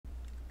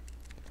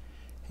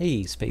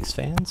Hey space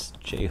fans,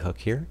 J Hook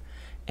here,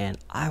 and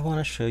I want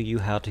to show you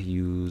how to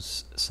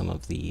use some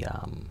of the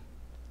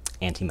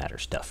antimatter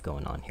stuff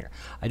going on here.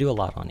 I do a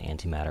lot on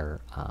antimatter.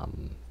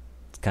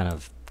 It's kind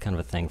of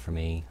a thing for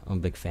me. I'm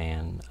a big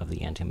fan of the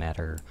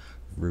antimatter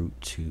route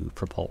to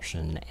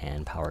propulsion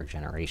and power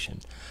generation,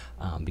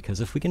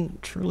 because if we can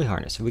truly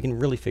harness, if we can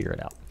really figure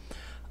it out,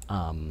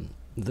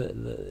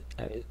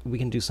 we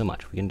can do so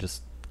much. We can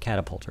just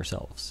catapult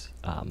ourselves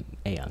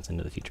aeons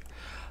into the future.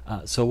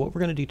 So what we're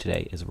going to do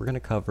today is we're going to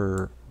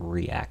cover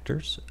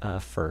reactors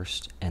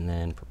first, and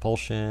then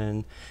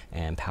propulsion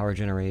and power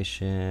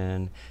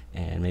generation,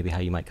 and maybe how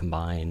you might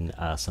combine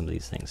some of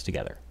these things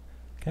together.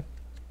 Okay.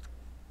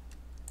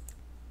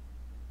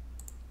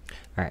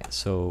 All right.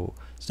 So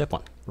step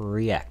one,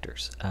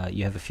 reactors.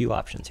 You have a few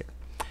options here.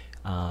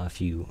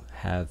 If you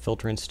have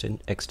filter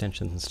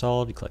extensions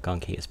installed, you click on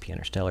KSP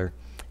Interstellar.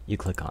 You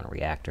click on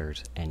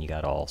reactors, and you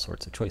got all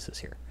sorts of choices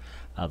here.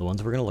 The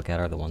ones we're going to look at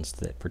are the ones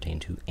that pertain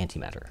to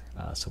antimatter.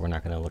 So we're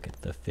not going to look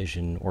at the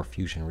fission or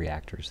fusion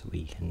reactors that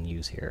we can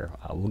use here.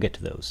 We'll get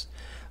to those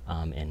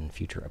in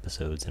future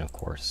episodes, and of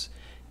course,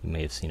 you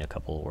may have seen a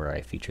couple where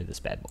I feature this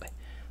bad boy.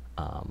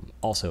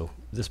 Also,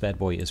 this bad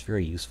boy is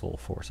very useful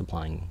for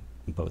supplying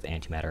both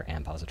antimatter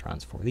and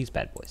positrons for these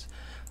bad boys.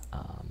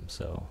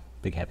 So,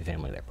 big happy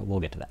family there, but we'll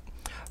get to that.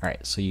 All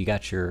right, so you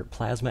got your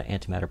plasma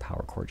antimatter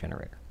power core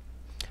generator.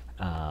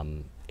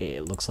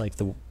 It looks like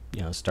the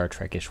Star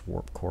Trek-ish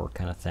warp core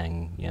kind of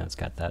thing. It's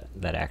got that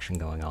action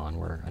going on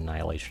where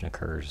annihilation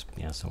occurs,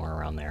 somewhere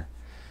around there,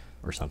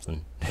 or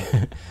something.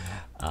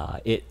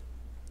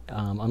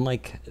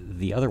 Unlike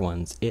the other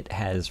ones, it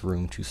has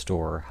room to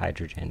store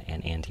hydrogen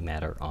and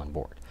antimatter on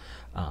board.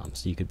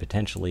 So you could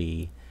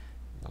potentially,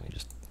 let me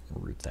just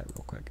root that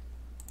real quick.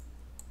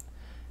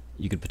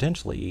 You could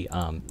potentially,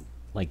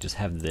 just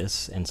have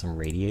this and some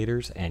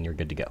radiators, and you're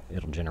good to go.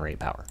 It'll generate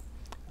power,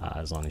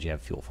 as long as you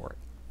have fuel for it.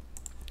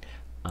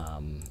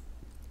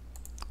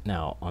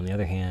 Now, on the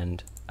other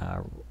hand,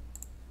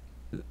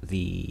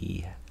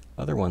 the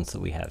other ones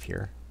that we have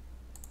here,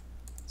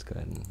 let's go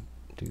ahead and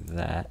do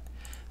that.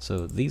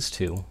 So these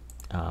two,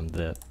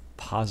 the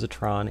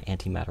positron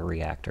antimatter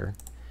reactor,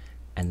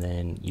 and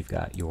then you've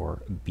got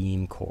your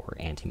beam core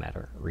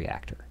antimatter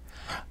reactor.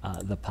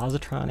 The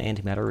positron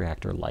antimatter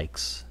reactor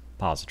likes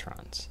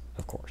positrons,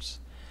 of course.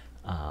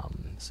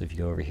 So if you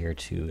go over here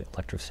to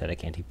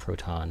electrostatic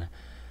antiproton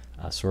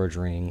storage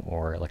ring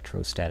or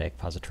electrostatic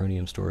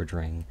positronium storage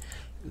ring,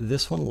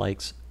 this one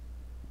likes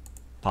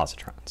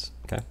positrons.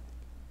 Okay,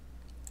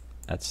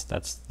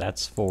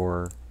 that's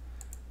for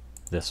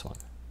this one.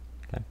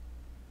 Okay.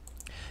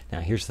 Now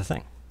here's the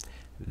thing: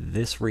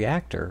 this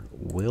reactor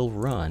will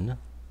run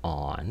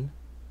on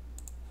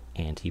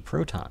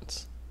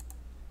antiprotons.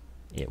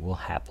 It will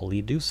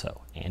happily do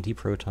so.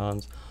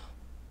 Antiprotons,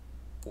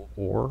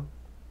 or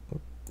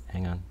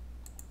hang on.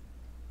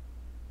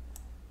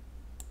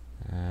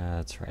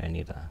 That's right, I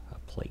need a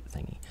plate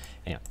thingy.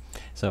 Anyway,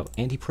 so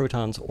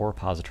antiprotons or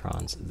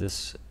positrons,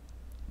 this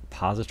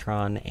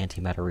positron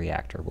antimatter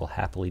reactor will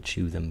happily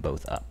chew them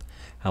both up.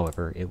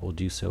 However, it will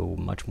do so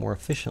much more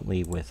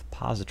efficiently with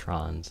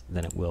positrons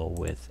than it will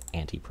with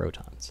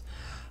antiprotons.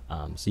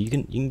 So you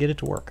can get it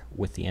to work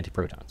with the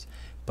antiprotons,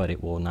 but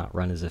it will not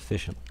run as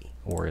efficiently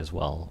or as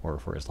well or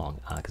for as long,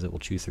 because it will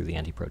chew through the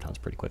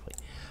antiprotons pretty quickly.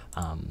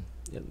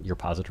 Your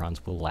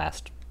positrons will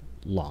last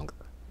longer,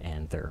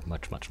 and they're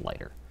much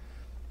lighter.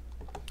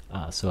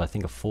 So I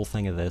think a full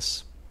thing of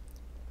this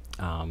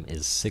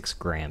is 6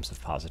 grams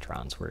of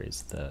positrons,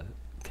 whereas the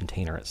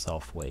container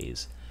itself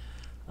weighs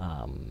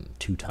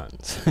 2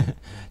 tons,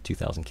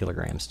 2,000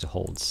 kilograms to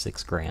hold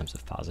 6 grams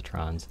of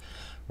positrons,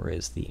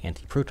 whereas the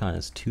antiproton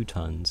is 2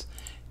 tons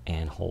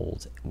and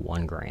holds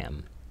 1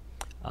 gram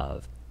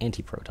of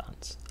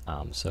antiprotons.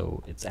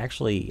 So it's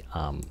actually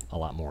a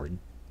lot more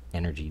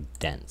energy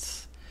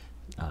dense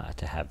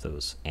to have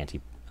those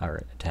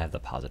to have the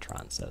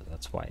positrons. So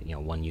that's why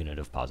 1 unit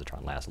of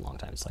positron lasts a long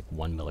time. It's like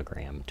 1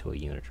 milligram to a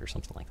unit or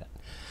something like that.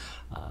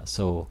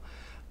 So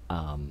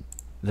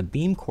the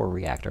beam core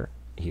reactor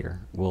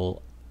here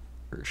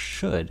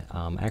should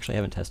actually I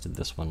haven't tested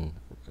this one,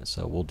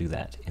 so we'll do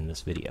that in this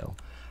video.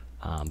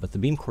 But the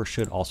beam core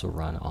should also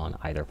run on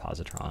either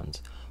positrons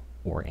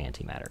or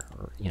antimatter,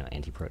 or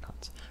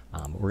antiprotons.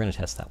 We're going to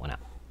test that one out.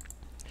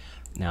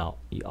 Now,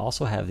 you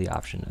also have the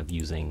option of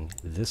using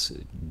this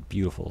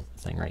beautiful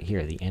thing right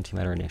here, the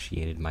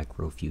antimatter-initiated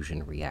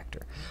microfusion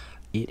reactor.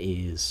 It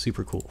is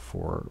super cool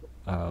for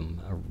a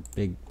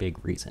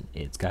big reason.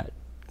 It's got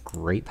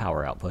great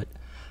power output.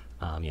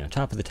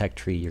 Top of the tech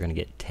tree, you're going to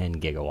get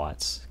 10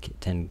 gigawatts,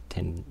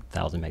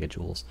 10,000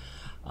 megajoules.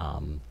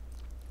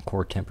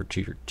 Core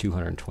temperature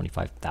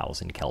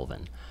 225,000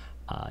 Kelvin.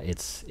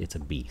 It's a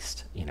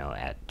beast,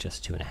 at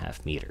just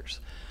 2.5 meters.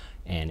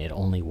 And it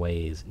only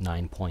weighs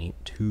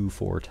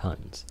 9.24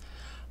 tons.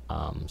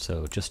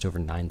 So just over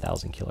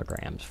 9,000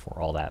 kilograms for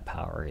all that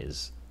power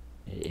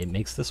it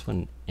makes this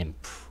one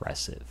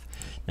impressive.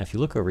 Now if you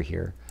look over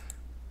here,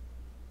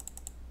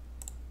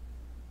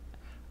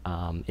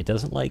 It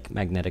doesn't like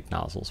magnetic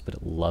nozzles, but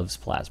it loves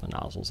plasma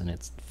nozzles, and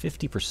it's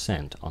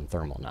 50% on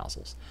thermal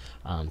nozzles.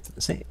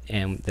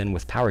 And then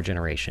with power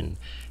generation,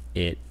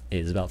 it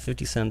is about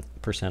 50%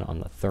 on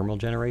the thermal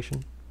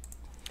generation,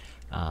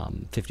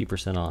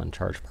 50% on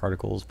charged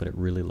particles, but it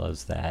really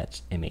loves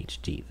that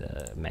MHD,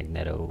 the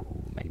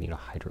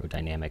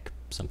magnetohydrodynamic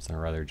something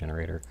or other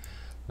generator.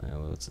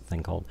 What's the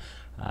thing called?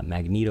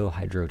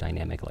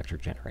 Magnetohydrodynamic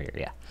electric generator,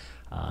 yeah.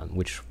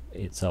 Which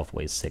itself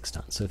weighs 6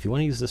 tons. So if you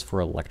want to use this for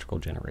electrical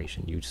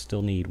generation, you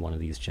still need one of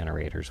these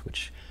generators,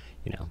 which,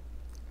 you know,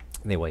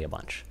 they weigh a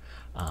bunch.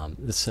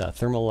 This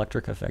thermal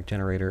electric effect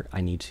generator,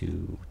 I need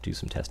to do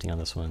some testing on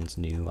this one. It's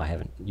new. I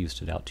haven't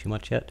used it out too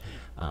much yet,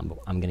 but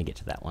I'm going to get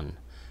to that one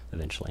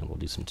eventually, and we'll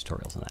do some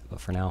tutorials on that.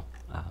 But for now,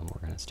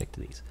 we're going to stick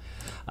to these.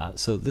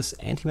 So this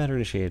antimatter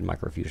initiated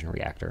microfusion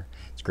reactor,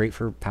 it's great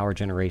for power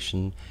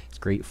generation. It's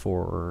great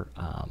for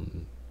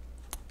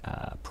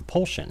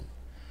propulsion.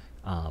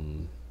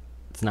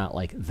 It's not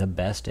like the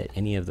best at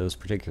any of those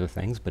particular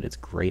things, but it's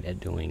great at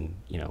doing,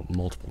 you know,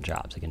 multiple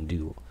jobs. It can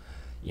do,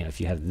 you know,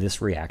 if you have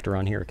this reactor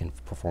on here, it can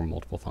perform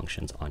multiple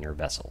functions on your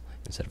vessel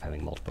instead of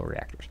having multiple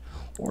reactors.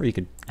 Or you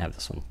could have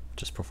this one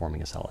just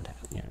performing a solid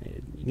task. You know,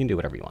 you can do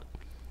whatever you want.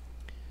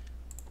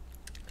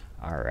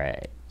 All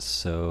right,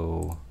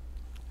 so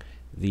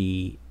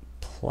the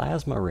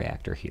plasma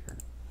reactor here.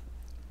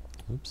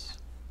 Oops,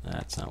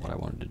 that's not what I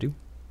wanted to do.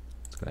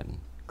 Let's go ahead and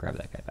grab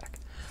that guy back.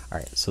 All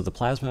right, so the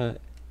plasma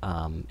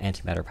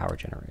antimatter power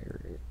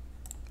generator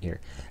here,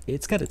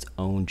 it's got its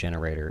own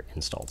generator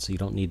installed, so you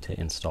don't need to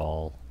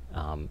install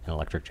an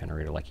electric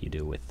generator like you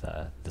do with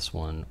this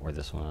one or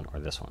this one or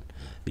this one.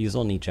 These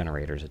all need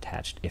generators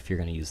attached if you're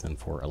going to use them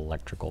for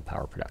electrical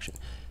power production.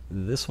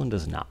 This one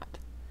does not,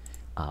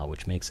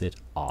 which makes it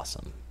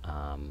awesome.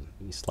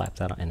 You slap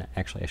that on, and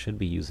actually I should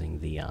be using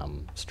the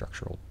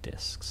structural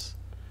discs,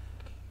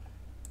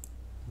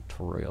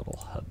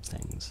 toroidal hub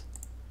things.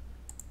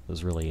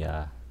 Those really,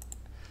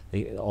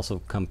 they also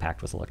come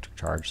packed with electric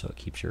charge, so it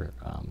keeps your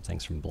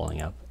things from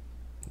blowing up.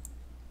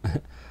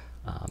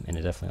 And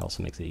it definitely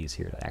also makes it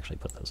easier to actually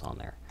put those on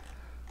there.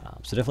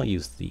 So definitely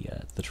use the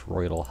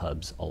toroidal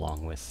hubs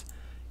along with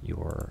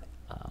your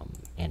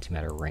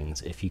antimatter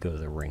rings if you go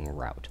the ring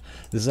route.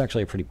 This is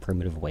actually a pretty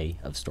primitive way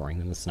of storing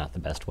them. It's not the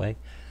best way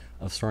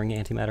of storing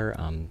antimatter.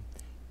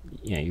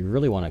 You know, you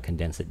really want to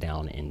condense it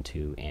down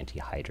into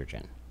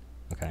antihydrogen,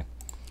 okay,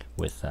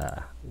 with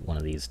one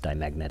of these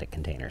dimagnetic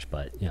containers.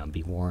 But, you know,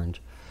 be warned,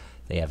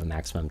 they have a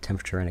maximum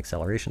temperature and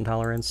acceleration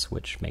tolerance,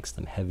 which makes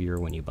them heavier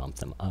when you bump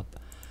them up.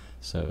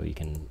 So you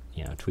can,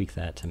 you know, tweak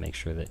that to make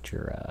sure that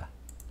your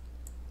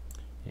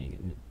it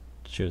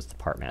shows the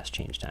part mass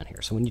change down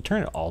here. So when you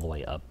turn it all the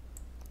way up,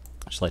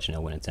 just to let you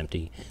know when it's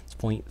empty, it's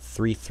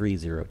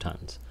 0.330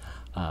 tons.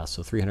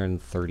 So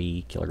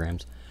 330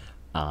 kilograms.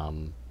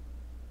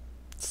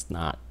 It's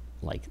not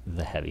like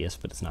the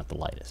heaviest, but it's not the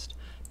lightest.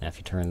 Now if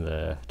you turn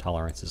the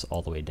tolerances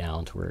all the way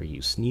down to where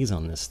you sneeze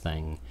on this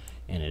thing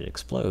and it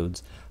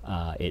explodes,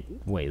 it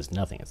weighs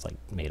nothing. It's like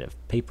made of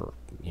paper,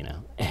 you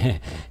know.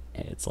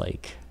 It's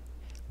like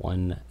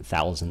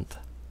 1,000th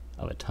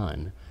of a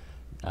ton.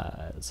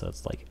 So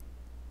it's like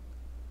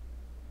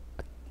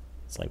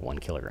 1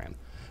 kilogram.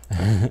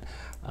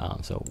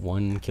 So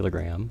 1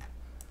 kilogram,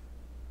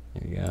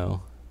 there you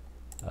go,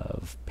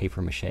 of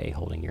paper mache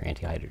holding your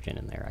antihydrogen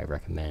in there. I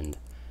recommend,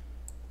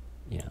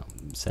 you know,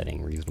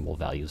 setting reasonable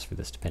values for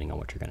this depending on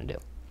what you're going to do.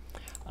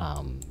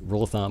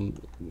 Rule of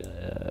thumb,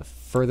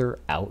 further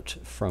out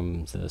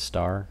from the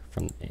star,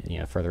 you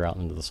know, further out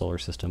into the solar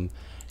system,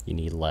 you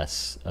need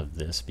less of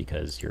this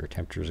because your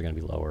temperatures are going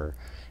to be lower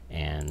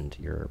and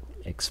your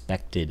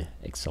expected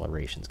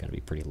acceleration is going to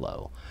be pretty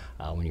low.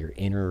 When you're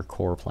inner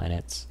core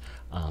planets,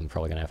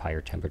 probably going to have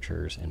higher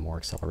temperatures and more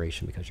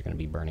acceleration because you're going to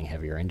be burning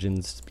heavier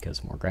engines because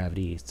of more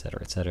gravity,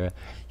 etc., etc.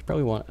 You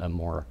probably want a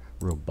more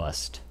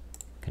robust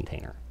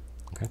container.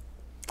 Okay.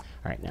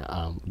 All right.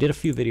 Now, we did a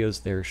few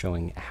videos there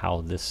showing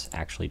how this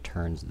actually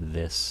turns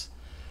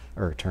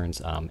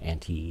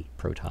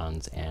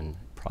antiprotons and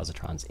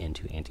positrons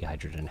into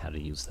antihydrogen, how to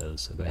use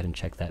those. So go ahead and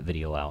check that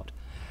video out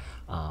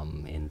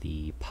in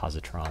the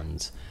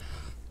positrons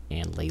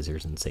and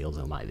lasers and sales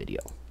OMI video.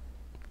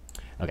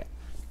 Okay,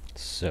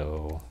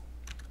 so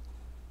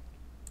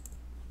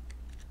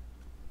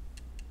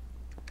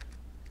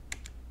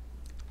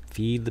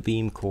feed the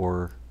beam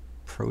core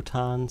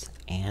protons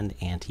and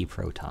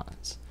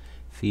antiprotons.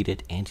 Feed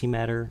it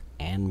antimatter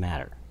and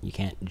matter. You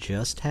can't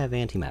just have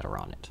antimatter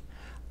on it.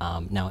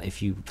 Now,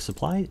 if you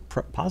supply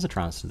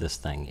positrons to this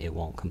thing, it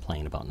won't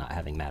complain about not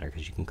having matter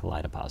because you can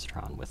collide a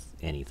positron with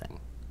anything.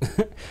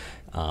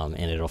 And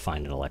it'll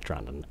find an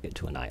electron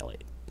to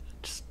annihilate.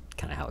 Just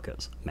kind of how it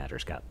goes.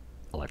 Matter's got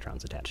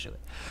electrons attached to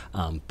it.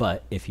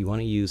 But if you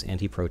want to use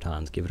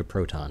antiprotons, give it a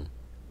proton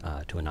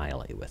to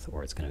annihilate with,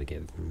 or it's going to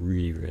get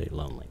really, really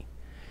lonely.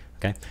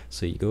 Okay,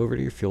 so you go over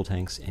to your fuel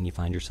tanks and you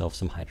find yourself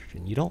some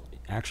hydrogen. You don't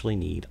actually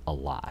need a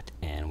lot.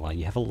 And while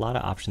you have a lot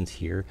of options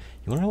here,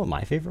 you want to know what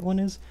my favorite one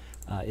is?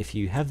 If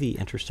you have the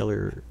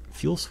Interstellar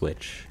fuel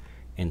switch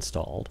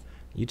installed,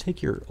 you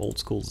take your old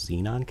school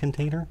xenon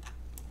container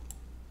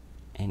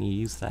and you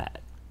use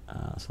that.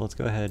 So let's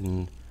go ahead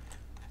and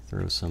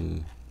throw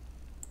some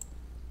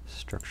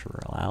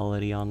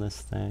structurality on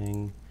this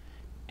thing.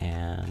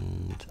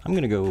 And I'm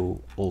going to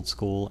go old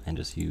school and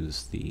just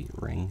use the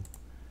ring,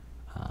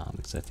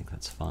 because I think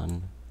that's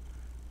fun.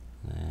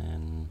 And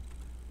then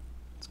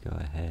let's go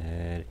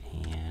ahead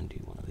and do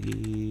one of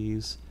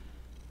these,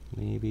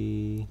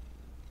 maybe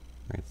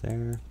right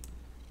there.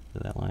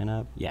 Did that line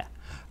up? Yeah.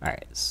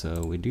 Alright,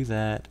 so we do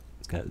that.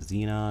 It's got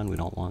xenon. We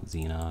don't want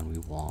xenon. We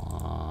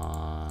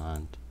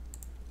want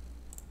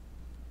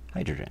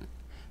hydrogen.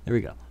 There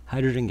we go.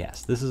 Hydrogen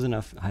gas. This is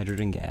enough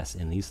hydrogen gas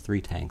in these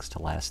 3 tanks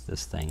to last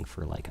this thing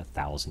for like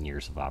 1,000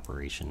 years of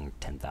operation,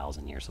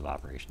 10,000 years of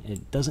operation.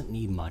 It doesn't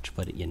need much,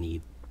 but you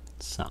need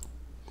some.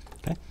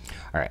 Okay.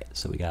 Alright,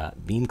 so we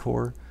got beam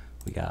core.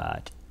 We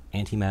got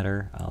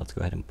antimatter. Let's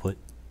go ahead and put,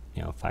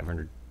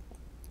 500.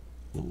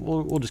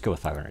 We'll just go with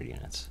 500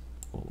 units.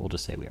 We'll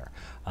just say we are.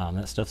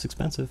 That stuff's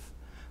expensive,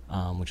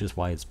 which is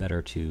why it's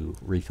better to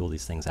refuel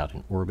these things out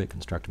in orbit,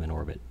 construct them in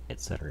orbit,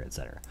 etc.,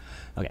 etc.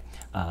 Okay,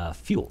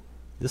 fuel.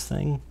 This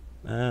thing,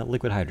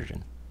 liquid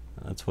hydrogen.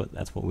 That's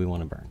what we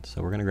want to burn.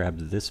 So we're going to grab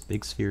this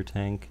big sphere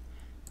tank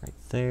right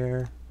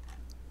there.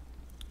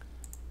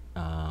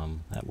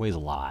 That weighs a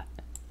lot.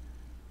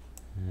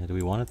 Do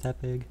we want it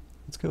that big?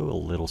 Let's go a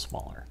little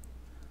smaller.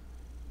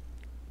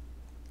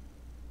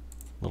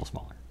 A little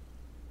smaller.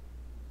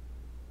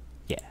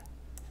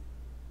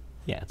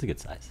 Yeah, it's a good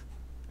size.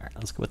 All right,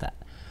 let's go with that.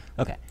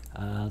 Okay,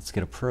 let's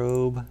get a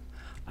probe.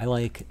 I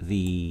like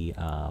the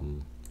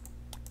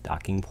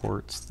docking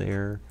ports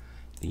there,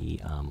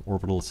 the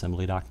orbital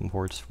assembly docking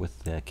ports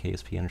with the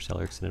KSP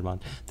Interstellar extended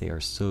mod. They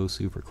are so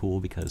super cool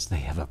because they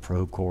have a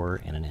probe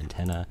core and an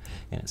antenna,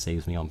 and it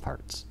saves me on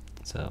parts.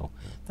 So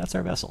that's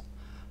our vessel.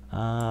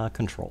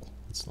 Control.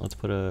 Let's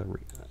put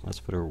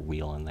a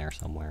wheel in there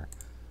somewhere.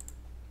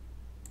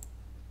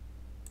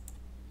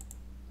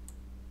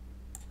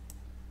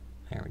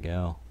 There we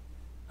go.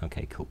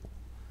 Okay, cool.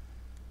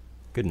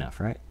 Good enough,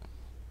 right?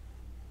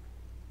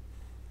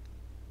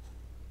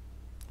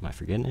 Am I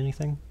forgetting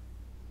anything?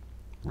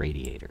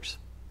 Radiators.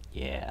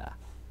 Yeah,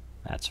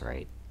 that's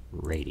right.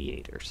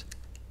 Radiators.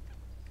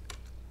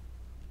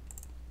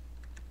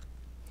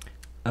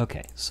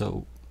 Okay,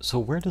 so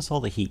where does all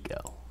the heat go?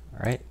 All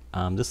right,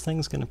 this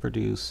thing's going to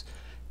produce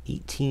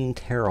 18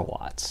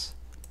 terawatts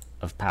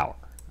of power.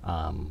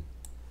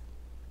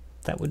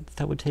 That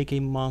would take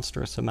a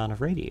monstrous amount of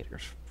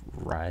radiators,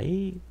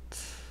 right?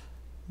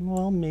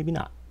 Well, maybe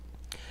not.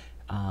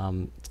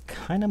 It's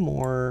kind of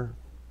more.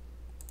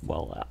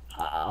 Well,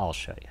 I'll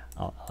show you.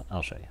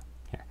 I'll show you.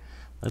 Here,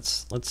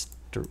 let's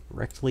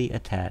directly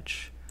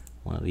attach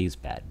one of these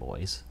bad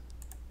boys.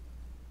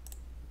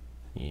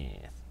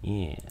 Yeah.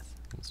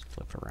 Let's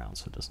flip it around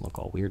so it doesn't look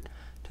all weird.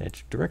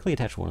 Directly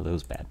attach one of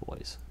those bad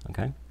boys.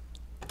 Okay.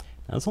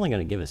 Now it's only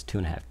going to give us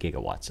 2.5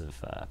 gigawatts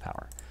of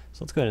power.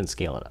 So let's go ahead and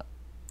scale it up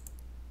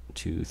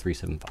to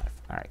 375.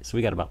 All right. So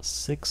we got about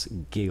 6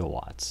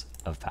 gigawatts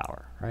of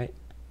power, right?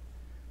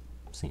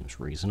 Seems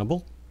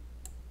reasonable.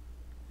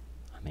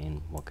 I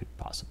mean, what could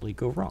possibly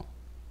go wrong?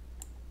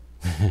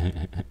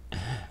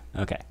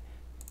 Okay.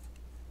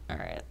 All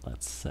right,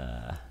 let's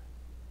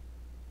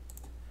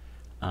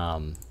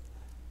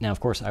now of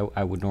course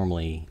I would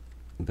normally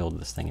build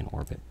this thing in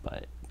orbit,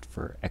 but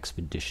for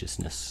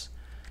expeditiousness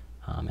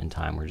and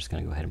time, we're just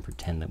going to go ahead and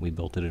pretend that we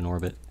built it in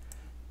orbit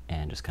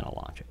and just kind of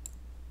launch it.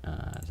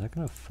 Is that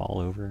going to fall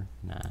over?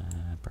 Nah,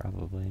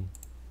 probably.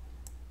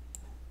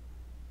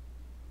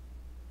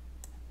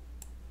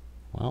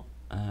 Well,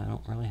 I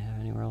don't really have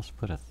anywhere else to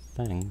put a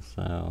thing,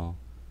 so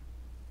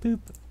boop.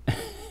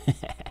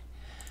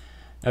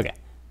 Okay.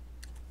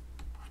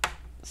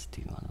 Let's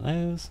do one of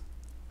those.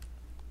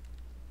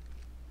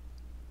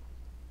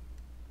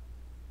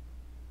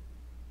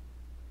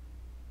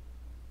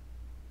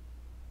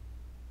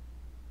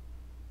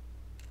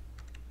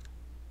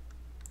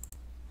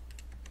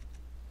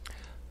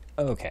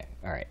 Okay,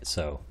 alright,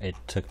 so it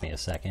took me a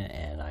second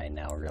and I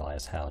now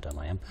realize how dumb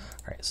I am.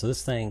 Alright, so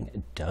this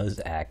thing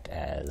does act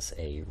as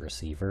a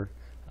receiver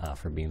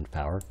for beamed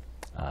power.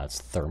 It's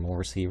a thermal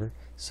receiver,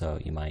 so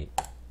you might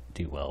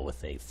do well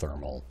with a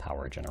thermal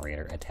power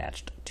generator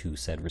attached to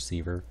said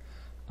receiver.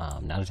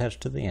 Not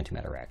attached to the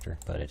antimatter reactor,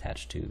 but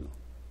attached to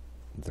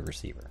the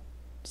receiver.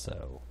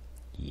 So,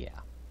 yeah.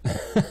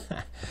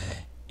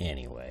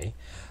 Anyway,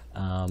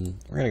 we're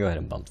going to go ahead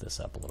and bump this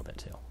up a little bit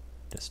too,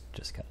 just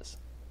because.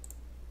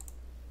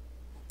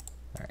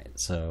 Alright,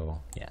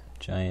 so yeah,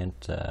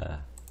 giant,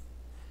 a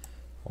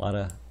lot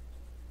of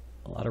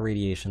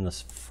radiation.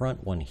 This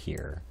front one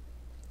here,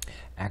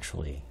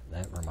 actually,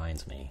 that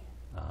reminds me,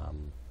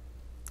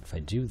 if I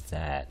do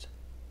that,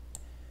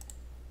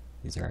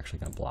 these are actually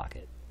going to block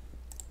it.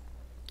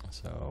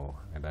 So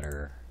I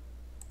better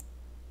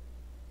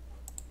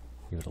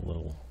give it a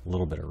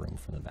little bit of room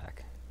from the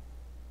back.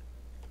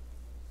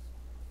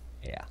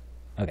 Yeah.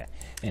 Okay.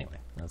 Anyway,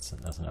 that's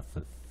enough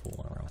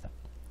fooling around with that.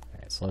 All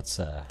right. So let's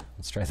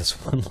try this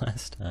one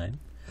last time.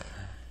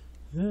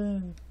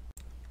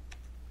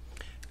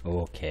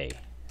 Okay.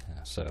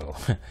 So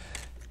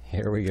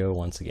here we go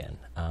once again.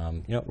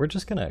 You know, we're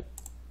just gonna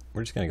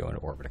go into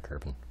orbit of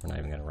Kerbin. We're not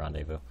even gonna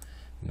rendezvous,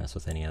 mess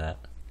with any of that.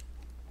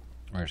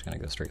 We're just gonna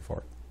go straight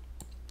for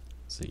it.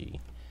 See,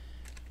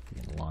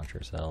 we can launch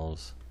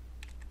ourselves.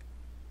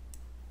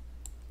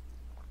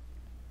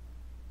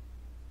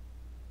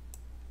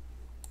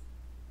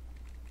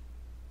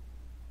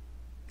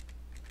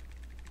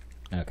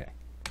 Okay.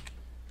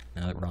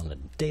 Now that we're on the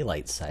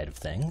daylight side of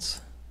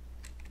things,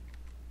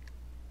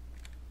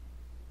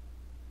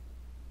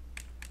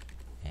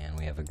 and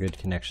we have a good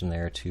connection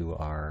there to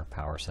our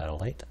power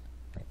satellite,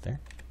 right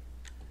there.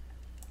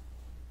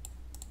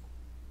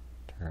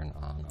 Turn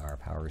on our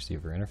power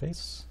receiver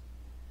interface.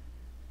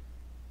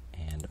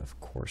 And of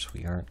course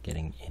we aren't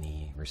getting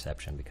any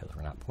reception because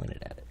we're not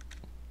pointed at it.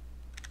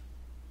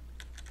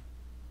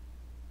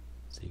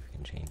 See if we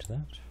can change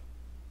that.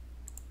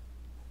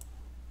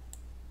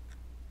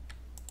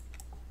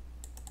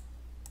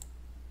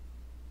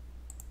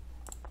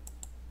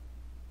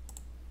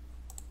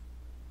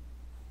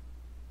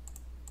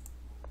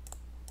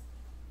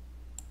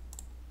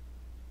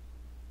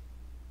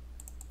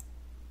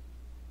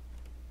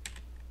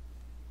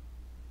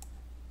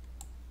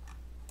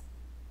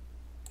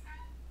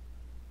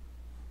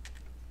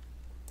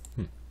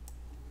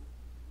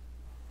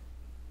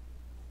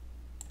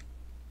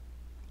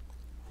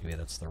 Maybe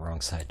that's the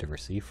wrong side to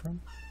receive from?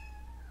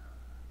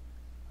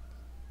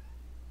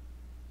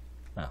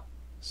 Oh,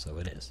 so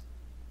it is.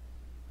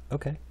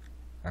 Okay.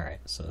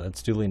 Alright, so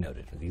that's duly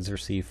noted. These are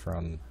received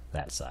from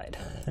that side.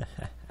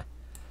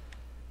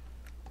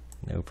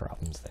 No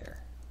problems there.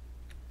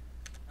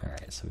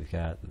 Alright, so we've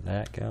got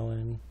that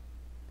going.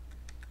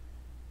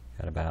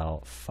 Got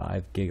about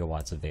 5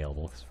 gigawatts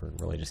available because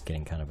we're really just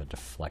getting kind of a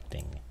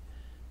deflecting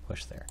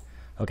push there.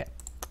 Okay,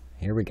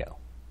 here we go.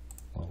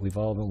 What we've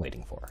all been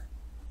waiting for.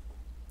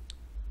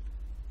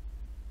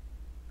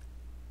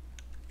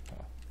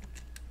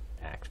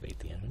 Activate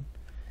the engine.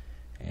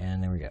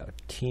 And there we go.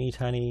 Teeny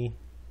tiny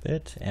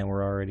bit, and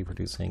we're already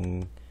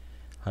producing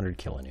 100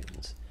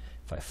 kilonewtons.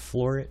 If I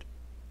floor it,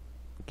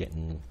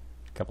 getting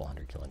a couple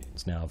hundred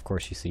kilonewtons. Now, of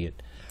course, you see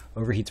it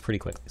overheats pretty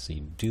quickly, so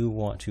you do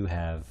want to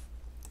have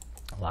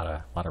a lot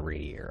of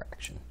radiator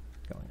action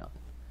going on.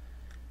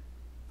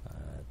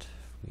 But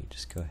if we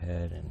just go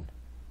ahead and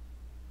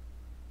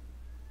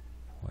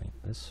point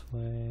this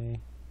way.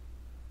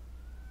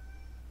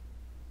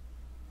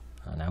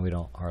 Now we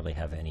don't hardly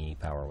have any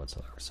power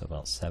whatsoever, so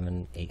about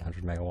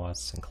 800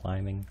 megawatts and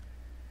climbing.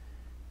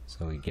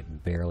 So we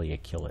get barely a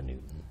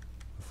kilonewton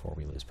before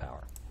we lose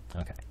power.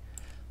 Okay,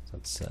 so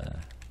let's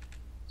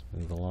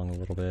move along a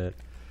little bit.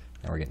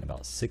 Now we're getting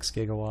about 6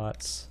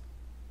 gigawatts.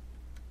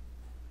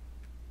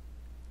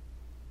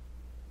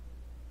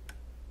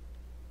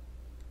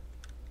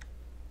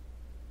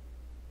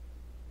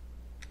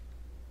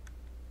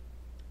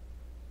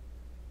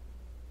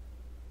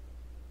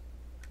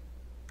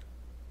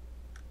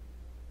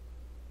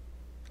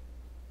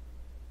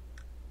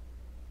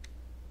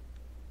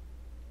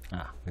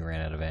 Ah, we ran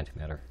out of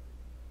antimatter.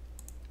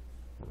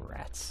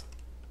 Rats.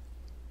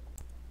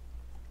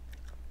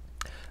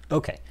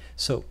 Okay,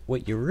 so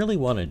what you really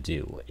want to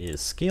do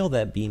is scale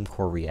that beam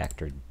core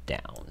reactor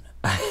down.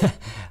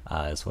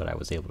 Is what I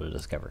was able to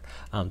discover.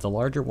 The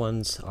larger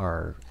ones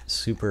are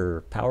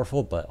super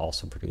powerful, but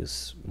also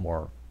produce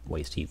more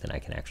waste heat than I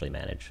can actually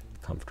manage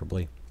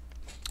comfortably.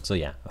 So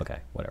yeah,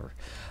 okay, whatever.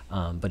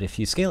 But if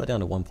you scale it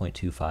down to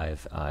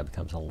 1.25, it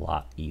becomes a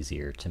lot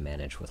easier to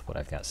manage with what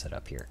I've got set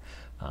up here.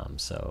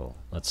 So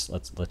let's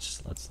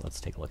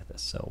take a look at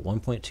this. So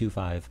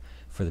 1.25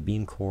 for the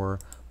beam core,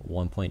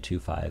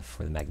 1.25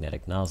 for the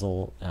magnetic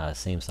nozzle,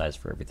 same size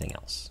for everything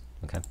else.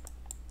 Okay.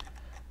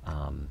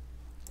 I'm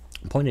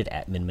pointed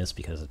at Minmus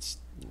because it's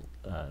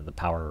the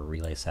power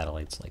relay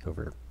satellite's like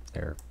over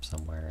there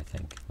somewhere, I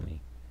think. Let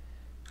me.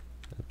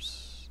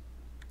 Oops.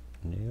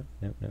 Nope.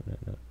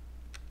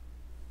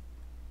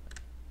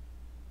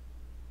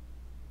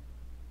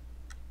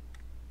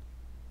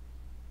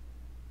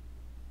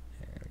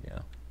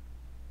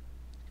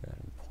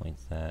 Point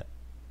that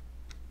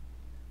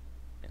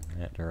in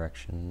that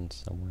direction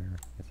somewhere,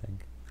 I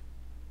think.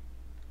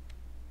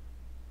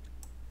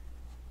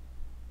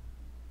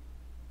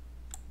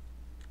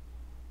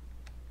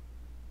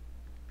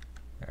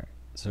 Alright,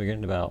 so we're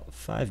getting about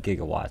 5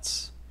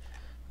 gigawatts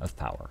of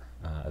power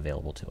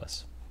available to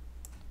us.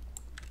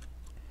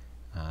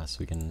 So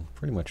we can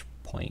pretty much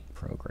point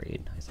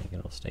prograde. I think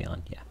it'll stay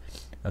on. Yeah.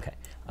 Okay.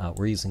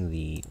 We're using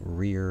the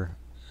rear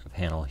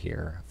panel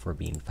here for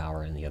beam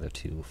power and the other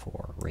two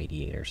for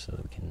radiator so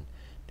that we can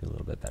do a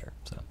little bit better.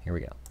 So here we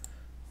go.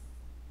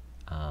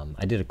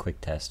 I did a quick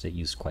test. It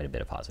used quite a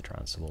bit of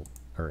positrons, so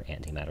or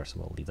antimatter, so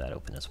we'll leave that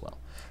open as well.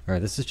 All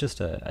right, this is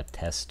just a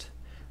test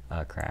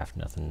craft,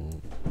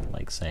 nothing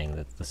like saying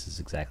that this is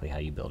exactly how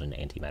you build an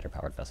antimatter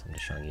powered vessel. I'm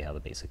just showing you how the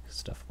basic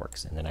stuff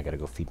works. And then I gotta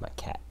go feed my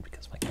cat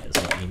because my cat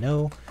doesn't let me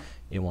know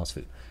it wants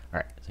food. All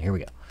right, so here we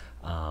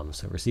go.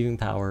 So receiving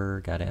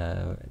power,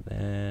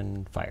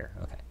 then fire.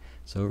 Okay.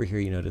 So over here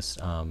you notice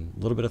a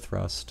little bit of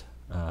thrust,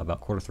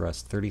 about quarter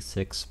thrust,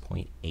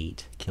 36.8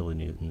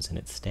 kilonewtons, and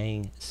it's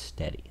staying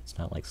steady. It's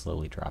not like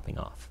slowly dropping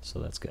off, so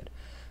that's good.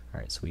 All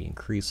right, so we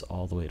increase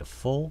all the way to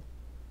full.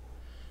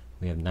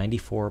 We have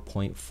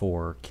 94.4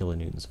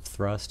 kilonewtons of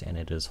thrust, and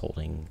it is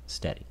holding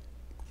steady.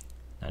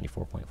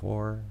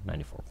 94.4,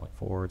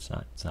 94.4.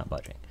 It's not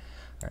budging.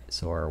 All right,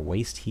 so our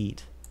waste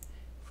heat,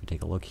 if we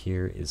take a look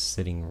here, is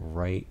sitting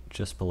right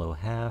just below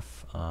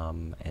half,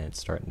 and it's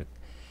starting to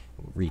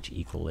reach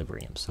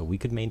equilibrium. So we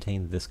could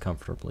maintain this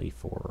comfortably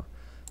for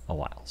a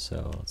while.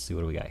 So let's see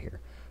what do we got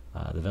here.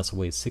 The vessel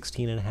weighs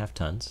 16.5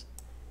 tons.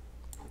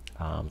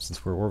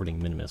 Since we're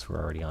orbiting Minimus,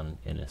 we're already on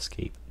an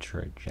escape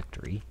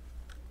trajectory.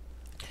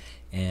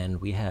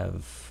 And we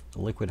have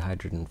liquid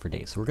hydrogen for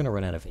days. So we're going to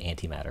run out of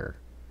antimatter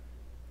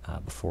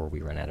before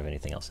we run out of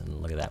anything else.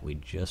 And look at that, we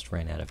just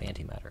ran out of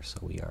antimatter. So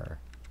we are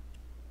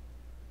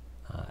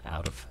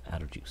out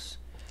of juice.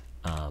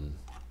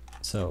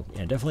 So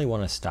yeah, definitely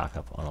want to stock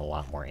up on a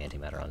lot more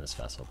antimatter on this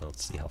vessel, but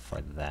let's see how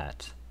far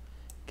that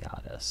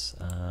got us.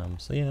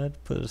 So yeah,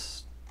 it put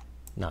us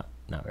not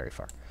very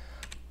far.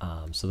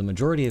 So the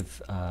majority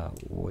of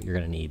what you're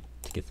going to need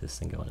to get this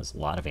thing going is a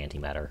lot of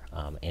antimatter.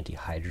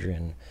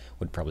 Anti-hydrogen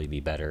would probably be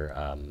better.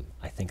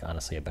 I think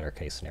honestly a better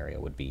case scenario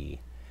would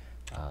be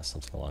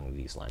something along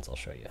these lines. I'll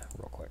show you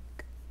real quick.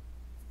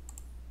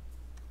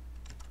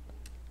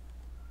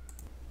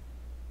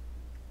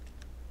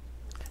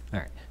 All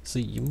right, so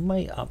you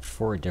might opt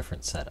for a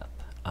different setup.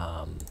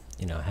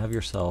 You know, have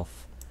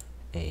yourself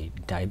a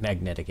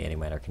diamagnetic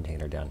antimatter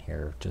container down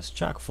here, just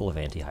chock full of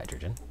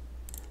anti-hydrogen.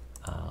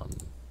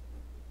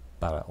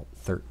 About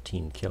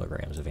 13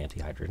 kilograms of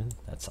anti-hydrogen.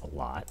 That's a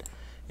lot.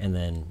 And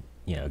then,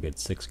 you know, a good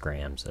 6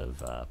 grams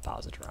of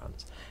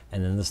positrons.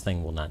 And then this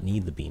thing will not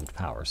need the beamed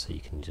power, so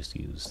you can just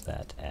use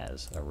that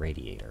as a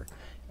radiator.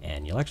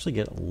 And you'll actually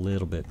get a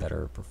little bit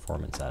better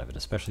performance out of it,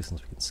 especially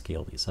since we can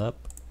scale these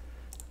up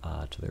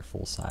to their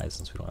full size,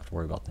 since we don't have to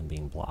worry about them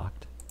being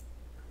blocked.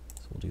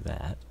 So we'll do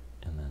that,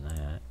 and then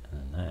that, and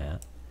then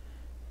that,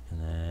 and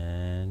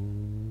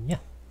then, yeah.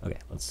 Okay,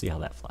 let's see how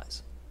that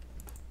flies.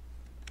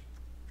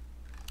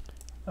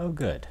 Oh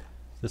good,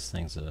 this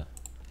thing's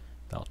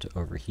about to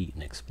overheat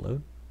and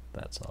explode.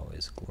 That's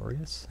always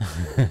glorious.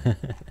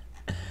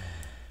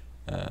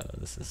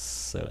 This is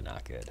so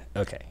not good.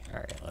 Okay, all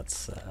right,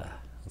 let's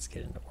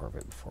get into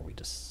orbit before we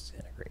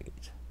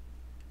disintegrate.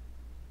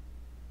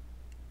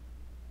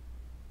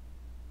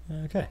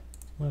 Okay,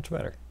 much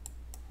better.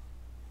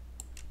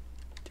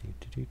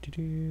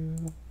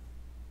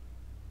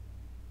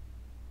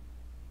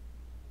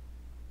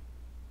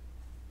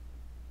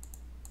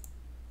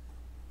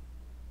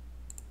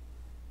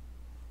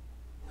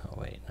 Oh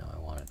wait, no, I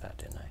wanted that,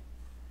 didn't I?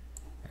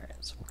 Alright,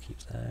 so we'll keep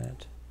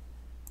that,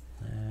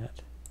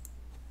 that,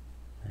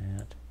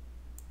 that,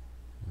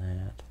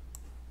 that,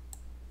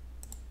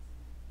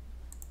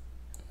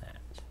 and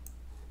that.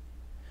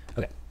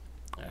 Okay.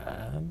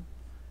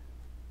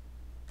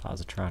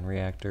 Positron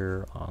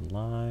reactor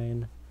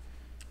online.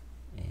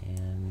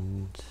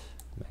 And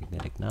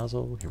magnetic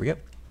nozzle. Here we go.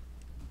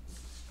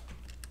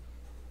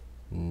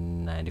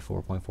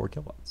 94.4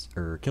 kilowatts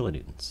or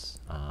kilonewtons.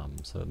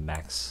 So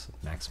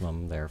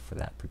maximum there for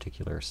that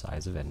particular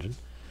size of engine.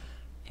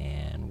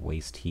 And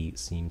waste heat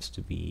seems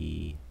to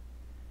be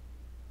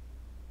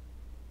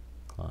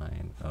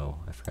climb. Oh,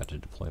 I forgot to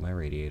deploy my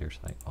radiators.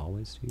 I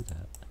always do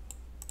that.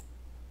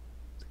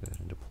 Let's go ahead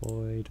and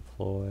deploy,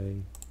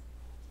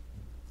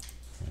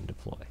 and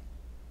deploy.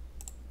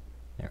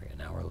 There we go.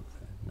 Now we're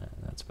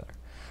that's better.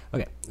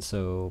 Okay,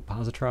 so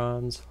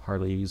positrons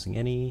hardly using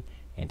any.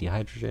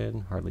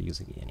 Anti-hydrogen, hardly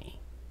using any.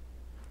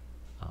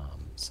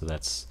 So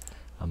that's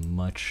a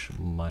much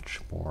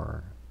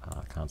more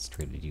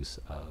concentrated use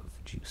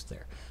of juice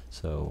there.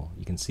 So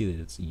you can see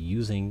that it's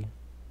using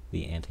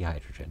the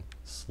anti-hydrogen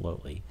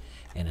slowly,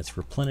 and it's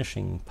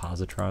replenishing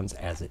positrons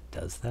as it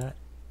does that.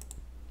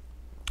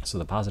 So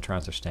the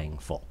positrons are staying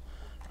full.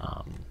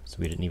 So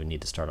we didn't even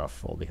need to start off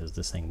full because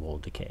this thing will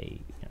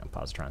decay, you know,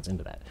 positrons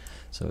into that.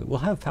 So it will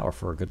have power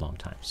for a good long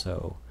time.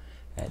 So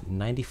at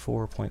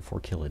 94.4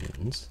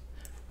 kilonewtons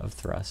of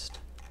thrust,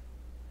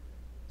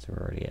 so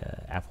we're already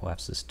at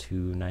apoapsis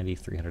 290,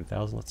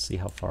 300,000. Let's see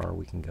how far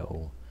we can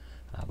go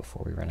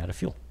before we run out of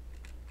fuel.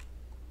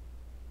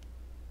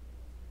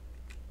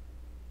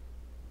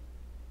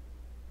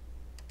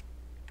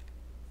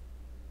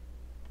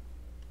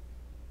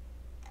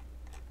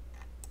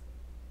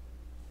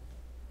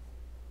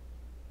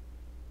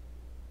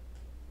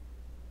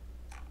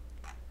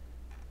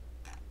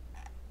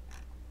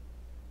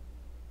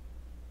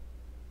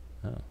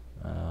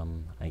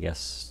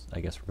 I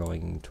guess we're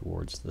going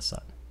towards the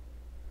sun.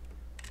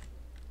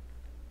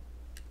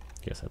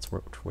 Guess that's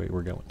which way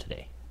we're going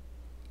today.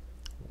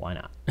 Why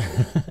not?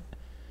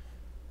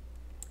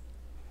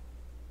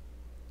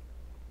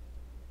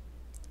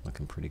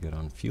 Looking pretty good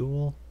on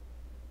fuel.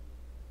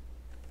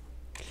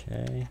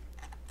 Okay.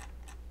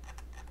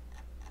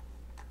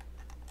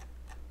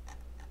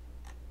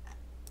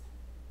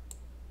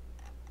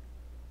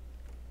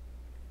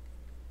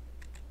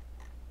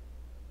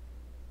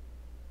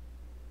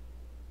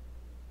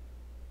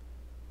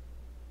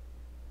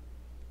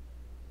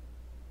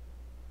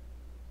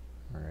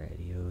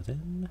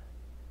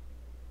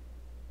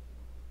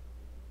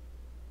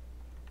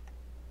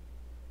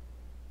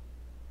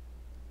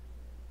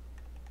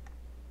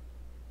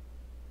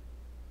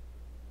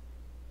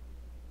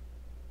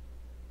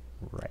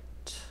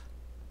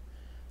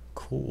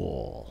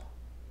 Cool.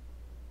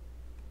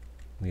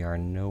 We are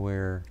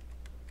nowhere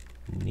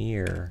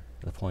near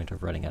the point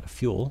of running out of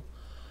fuel.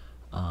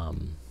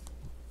 And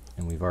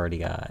we've already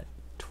got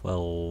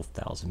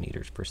 12,000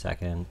 meters per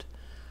second.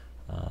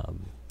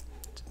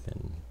 It's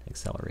been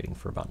accelerating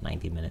for about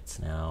 90 minutes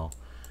now.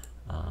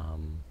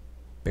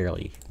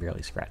 Barely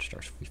scratched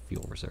our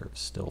fuel reserves.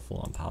 Still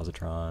full on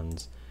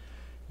positrons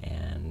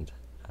and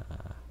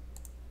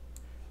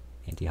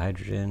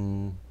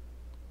anti-hydrogen.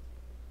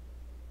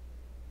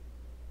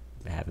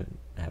 Haven't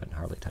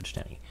hardly touched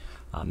any.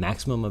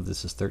 Maximum of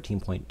this is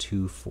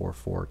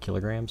 13.244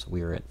 kilograms.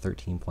 We are at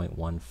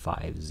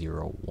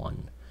 13.1501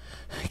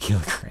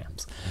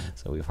 kilograms.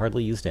 So we've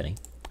hardly used any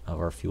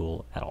of our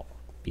fuel at all,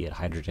 be it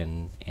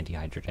hydrogen,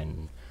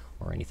 anti-hydrogen,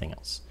 or anything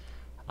else.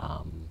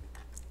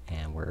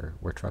 And we're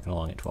trucking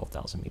along at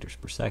 12,000 meters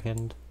per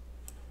second.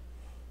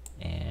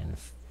 And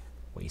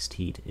waste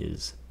heat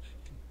is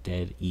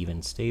dead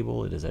even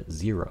stable. It is at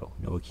 0.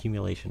 No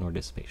accumulation or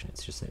dissipation.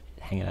 It's just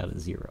hanging out at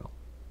 0.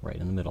 Right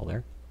in the middle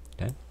there.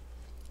 Okay?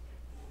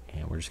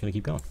 And we're just going to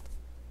keep going.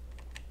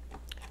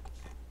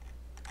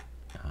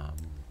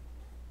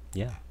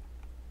 Yeah.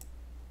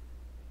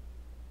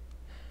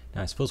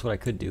 Now I suppose what I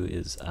could do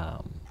is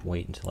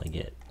wait until I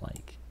get,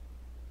 like,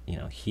 you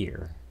know,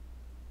 here,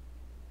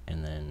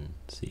 and then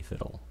see if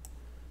it'll,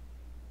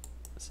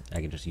 I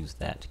can just use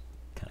that to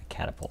kind of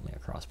catapult me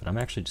across, but I'm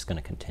actually just going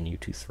to continue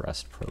to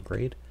thrust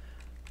prograde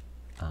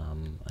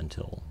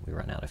until we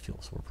run out of fuel.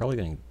 So we're probably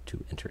going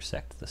to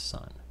intersect the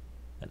sun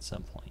at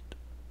some point.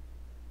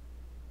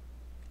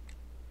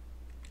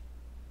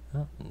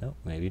 Oh, no,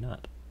 maybe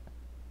not.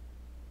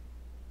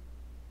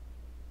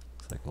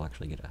 Looks like we'll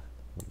actually get a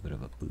little bit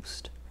of a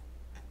boost.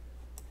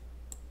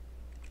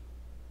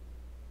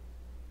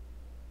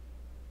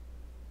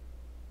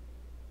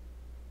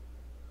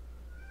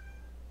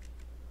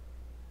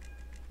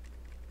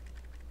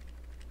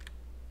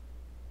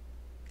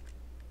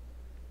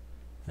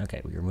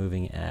 Okay, we are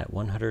moving at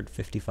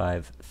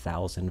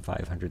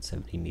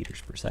 155,570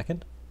 meters per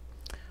second.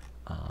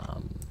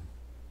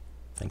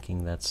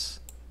 Thinking that's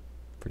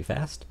pretty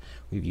fast.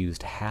 We've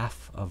used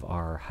half of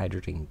our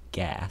hydrogen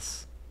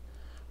gas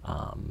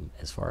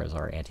as far as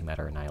our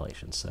antimatter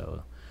annihilation,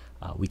 so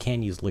we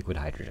can use liquid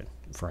hydrogen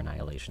for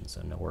annihilation,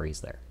 so no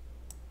worries there.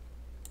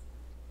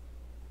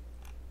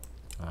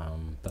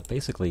 But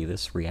basically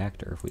this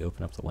reactor, if we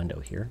open up the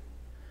window here,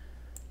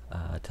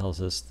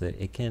 tells us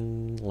that it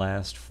can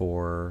last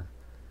for,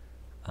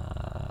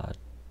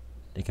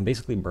 it can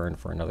basically burn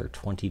for another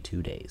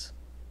 22 days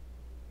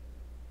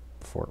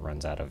before it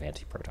runs out of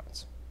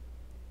antiprotons.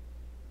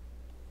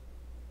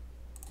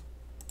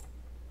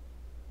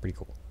 Pretty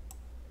cool.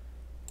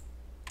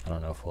 I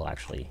don't know if we'll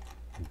actually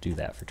do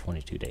that for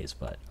 22 days,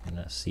 but I'm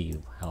going to see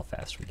how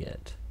fast we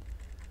get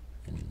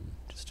in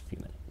just a few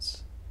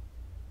minutes.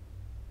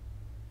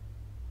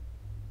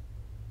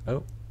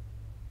 Oh.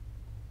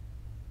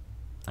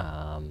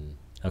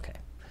 Okay.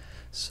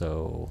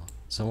 So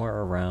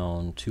somewhere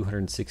around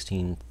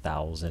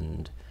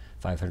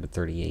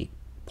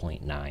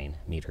 216,538.9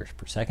 meters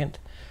per second,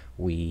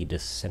 we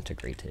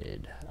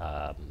disintegrated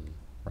right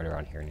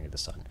around here near the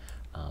sun.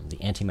 The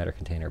antimatter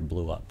container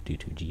blew up due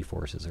to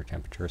g-forces or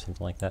temperature or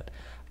something like that,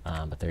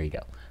 but there you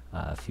go.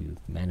 If you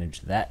manage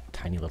that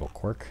tiny little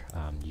quirk,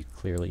 you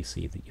clearly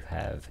see that you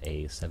have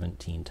a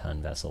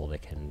 17-ton vessel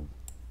that can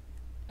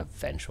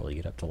eventually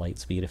get up to light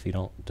speed if you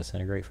don't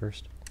disintegrate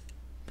first.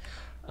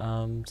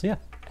 So yeah,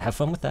 have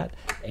fun with that,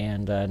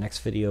 and next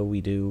video we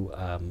do,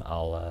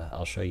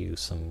 I'll show you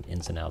some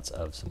ins and outs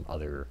of some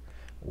other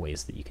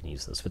ways that you can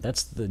use this, but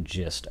that's the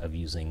gist of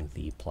using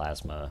the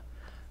plasma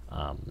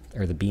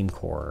or the beam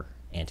core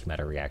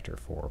antimatter reactor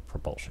for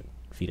propulsion.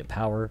 Feed it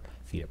power,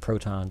 feed it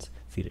protons,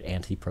 feed it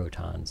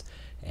antiprotons,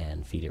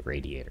 and feed it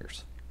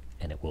radiators,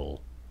 and it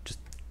will just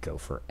go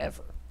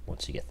forever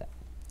once you get that.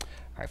 All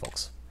right,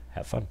 folks,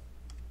 have fun.